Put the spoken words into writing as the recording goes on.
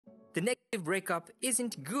The negative breakup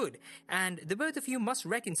isn't good, and the both of you must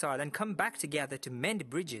reconcile and come back together to mend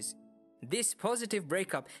bridges. This positive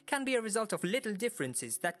breakup can be a result of little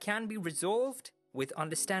differences that can be resolved with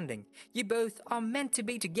understanding. You both are meant to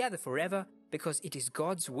be together forever because it is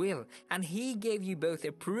God's will, and He gave you both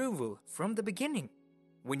approval from the beginning.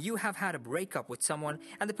 When you have had a breakup with someone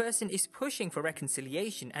and the person is pushing for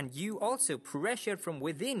reconciliation and you also pressure from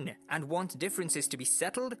within and want differences to be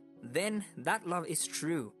settled, then that love is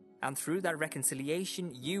true. And through that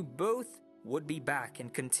reconciliation, you both would be back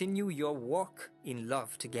and continue your walk in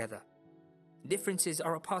love together. Differences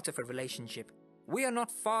are a part of a relationship. We are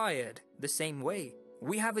not fired the same way.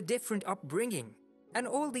 We have a different upbringing. And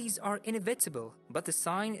all these are inevitable, but the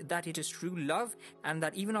sign that it is true love and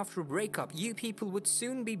that even after a breakup, you people would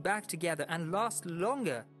soon be back together and last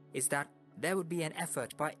longer is that there would be an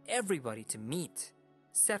effort by everybody to meet,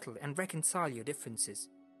 settle and reconcile your differences.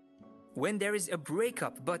 When there is a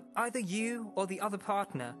breakup, but either you or the other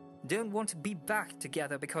partner don't want to be back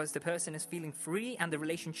together because the person is feeling free and the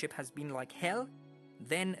relationship has been like hell,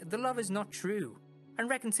 then the love is not true. And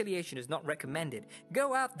reconciliation is not recommended.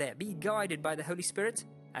 Go out there, be guided by the Holy Spirit,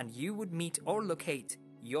 and you would meet or locate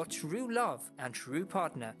your true love and true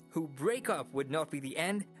partner who break up would not be the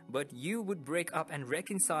end, but you would break up and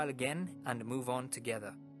reconcile again and move on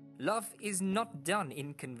together. Love is not done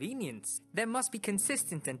in convenience. There must be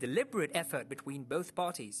consistent and deliberate effort between both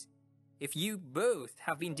parties. If you both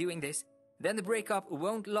have been doing this, then the breakup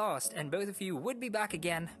won't last and both of you would be back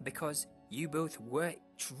again because you both were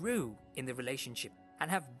true in the relationship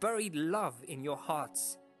and have buried love in your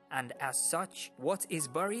hearts. And as such, what is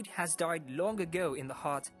buried has died long ago in the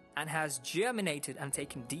heart and has germinated and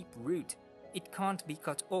taken deep root. It can't be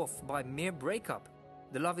cut off by mere breakup.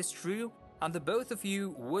 The love is true and the both of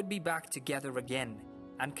you would be back together again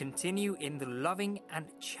and continue in the loving and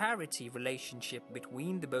charity relationship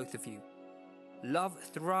between the both of you. Love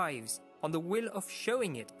thrives on the will of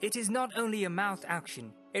showing it. It is not only a mouth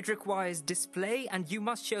action. It requires display, and you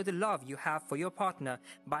must show the love you have for your partner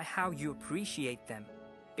by how you appreciate them.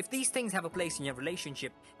 If these things have a place in your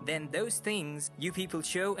relationship, then those things you people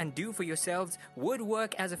show and do for yourselves would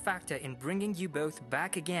work as a factor in bringing you both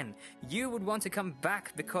back again. You would want to come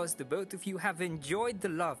back because the both of you have enjoyed the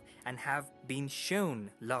love and have been shown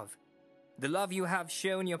love. The love you have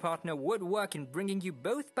shown your partner would work in bringing you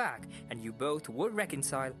both back, and you both would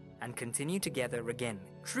reconcile and continue together again.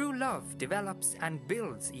 True love develops and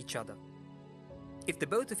builds each other. If the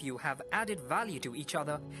both of you have added value to each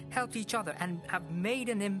other, helped each other, and have made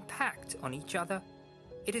an impact on each other,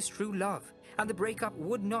 it is true love, and the breakup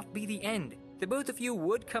would not be the end. The both of you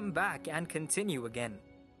would come back and continue again.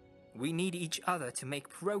 We need each other to make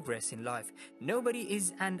progress in life. Nobody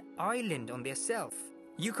is an island on their self.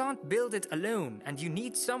 You can't build it alone, and you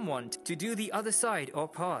need someone to do the other side or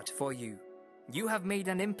part for you. You have made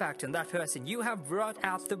an impact on that person. You have brought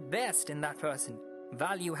out the best in that person.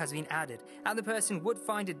 Value has been added, and the person would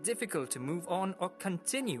find it difficult to move on or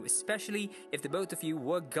continue, especially if the both of you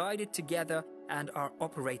were guided together and are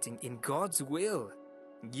operating in God's will.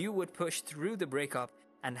 You would push through the breakup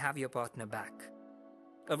and have your partner back.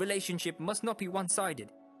 A relationship must not be one-sided.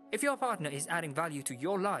 If your partner is adding value to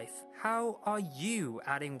your life, how are you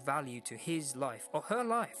adding value to his life or her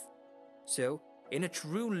life? So, in a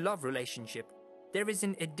true love relationship, there is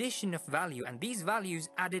an addition of value, and these values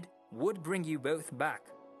added would bring you both back.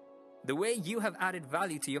 The way you have added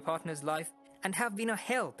value to your partner's life and have been a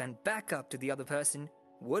help and backup to the other person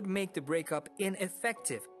would make the breakup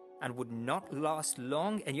ineffective and would not last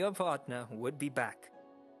long, and your partner would be back.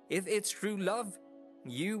 If it's true love,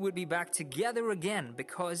 you would be back together again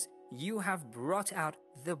because you have brought out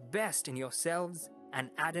the best in yourselves and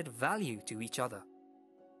added value to each other.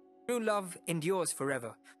 True love endures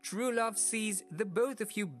forever. True love sees the both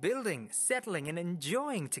of you building, settling, and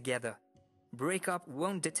enjoying together. Breakup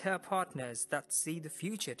won't deter partners that see the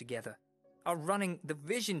future together, are running the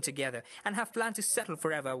vision together, and have planned to settle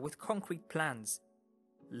forever with concrete plans.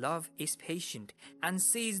 Love is patient and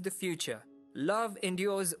sees the future. Love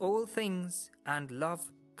endures all things, and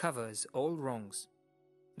love covers all wrongs.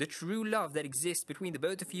 The true love that exists between the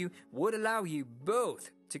both of you would allow you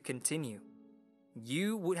both to continue.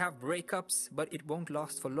 You would have breakups, but it won't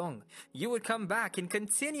last for long. You would come back and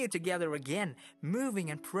continue together again,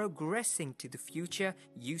 moving and progressing to the future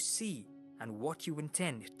you see and what you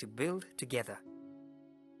intend to build together.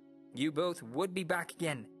 You both would be back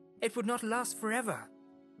again. It would not last forever.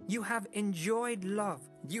 You have enjoyed love.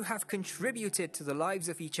 You have contributed to the lives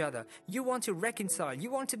of each other. You want to reconcile.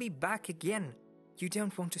 You want to be back again. You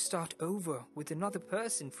don't want to start over with another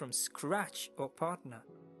person from scratch or partner.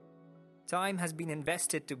 Time has been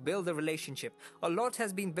invested to build a relationship. A lot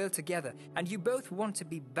has been built together, and you both want to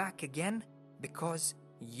be back again because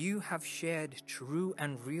you have shared true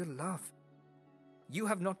and real love. You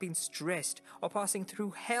have not been stressed or passing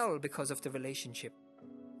through hell because of the relationship.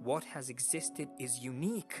 What has existed is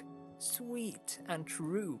unique, sweet, and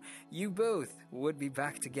true. You both would be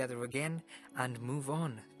back together again and move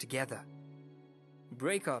on together.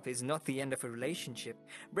 Breakup is not the end of a relationship.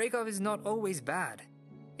 Breakup is not always bad.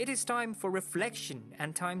 It is time for reflection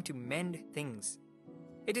and time to mend things.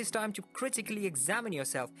 It is time to critically examine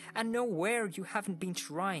yourself and know where you haven't been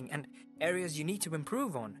trying and areas you need to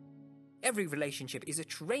improve on. Every relationship is a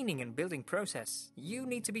training and building process. You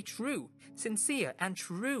need to be true, sincere, and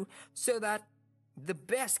true so that the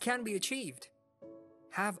best can be achieved.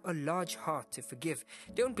 Have a large heart to forgive.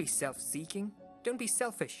 Don't be self-seeking. Don't be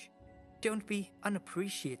selfish. Don't be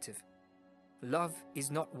unappreciative. Love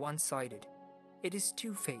is not one-sided. It is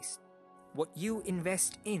two-faced. What you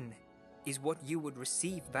invest in is what you would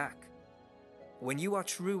receive back. When you are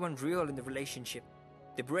true and real in the relationship,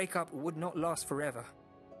 the breakup would not last forever.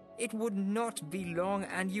 It would not be long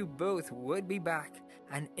and you both would be back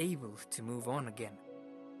and able to move on again.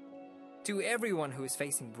 To everyone who is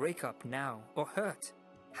facing breakup now or hurt,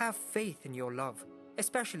 have faith in your love,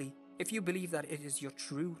 especially if you believe that it is your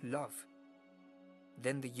true love.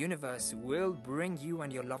 Then the universe will bring you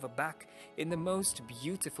and your lover back in the most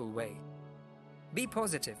beautiful way. Be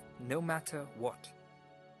positive no matter what.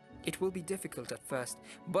 It will be difficult at first,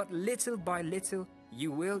 but little by little,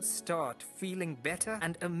 you will start feeling better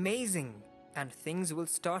and amazing, and things will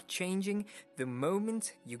start changing the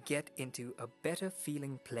moment you get into a better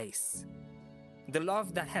feeling place. The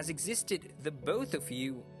love that has existed, the both of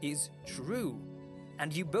you, is true,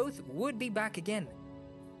 and you both would be back again.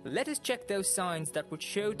 Let us check those signs that would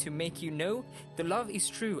show to make you know the love is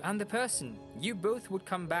true and the person. You both would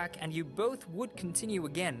come back and you both would continue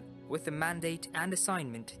again with the mandate and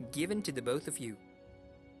assignment given to the both of you.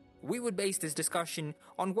 We would base this discussion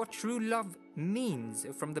on what true love means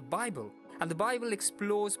from the Bible, and the Bible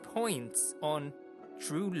explores points on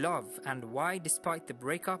true love and why, despite the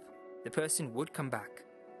breakup, the person would come back.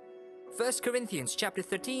 1 Corinthians chapter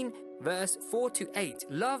 13, verse 4-8.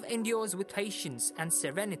 Love endures with patience and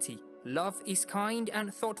serenity. Love is kind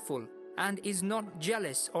and thoughtful, and is not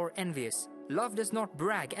jealous or envious. Love does not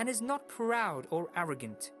brag and is not proud or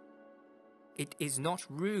arrogant. It is not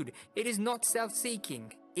rude. It is not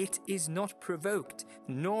self-seeking. It is not provoked,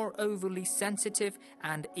 nor overly sensitive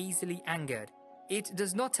and easily angered. It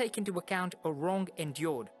does not take into account a wrong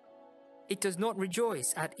endured. It does not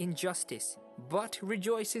rejoice at injustice, but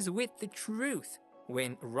rejoices with the truth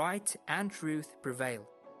when right and truth prevail.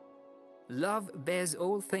 Love bears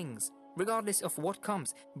all things, regardless of what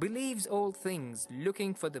comes, believes all things,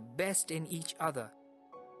 looking for the best in each other,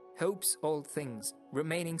 hopes all things,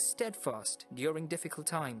 remaining steadfast during difficult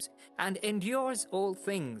times, and endures all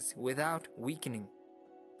things without weakening.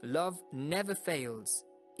 Love never fails,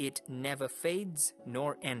 it never fades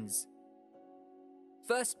nor ends.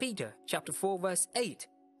 1 Peter chapter 4 verse 8.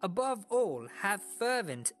 Above all, have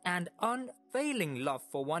fervent and unfailing love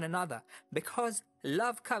for one another, because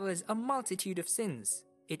love covers a multitude of sins.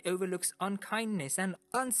 It overlooks unkindness and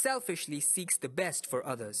unselfishly seeks the best for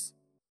others.